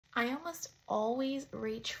I almost always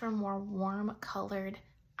reach for more warm colored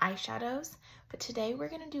eyeshadows, but today we're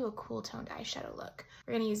gonna do a cool toned eyeshadow look.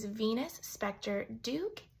 We're gonna use Venus, Spectre,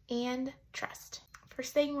 Duke, and Trust.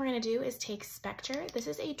 First thing we're gonna do is take Spectre. This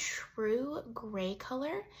is a true gray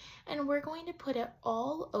color, and we're going to put it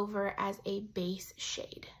all over as a base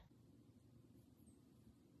shade.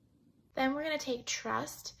 Then we're gonna take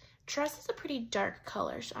Trust. Trust is a pretty dark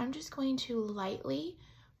color, so I'm just going to lightly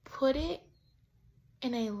put it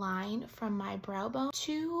in a line from my brow bone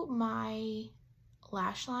to my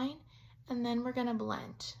lash line, and then we're gonna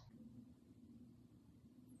blend.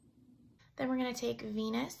 Then we're gonna take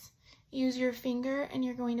Venus, use your finger, and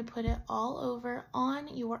you're going to put it all over on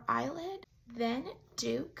your eyelid. Then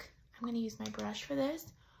Duke, I'm gonna use my brush for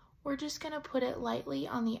this. We're just gonna put it lightly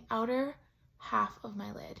on the outer half of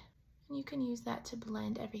my lid. And you can use that to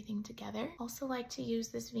blend everything together. Also like to use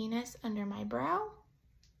this Venus under my brow.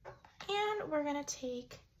 And we're gonna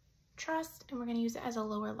take Trust and we're gonna use it as a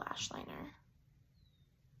lower lash liner.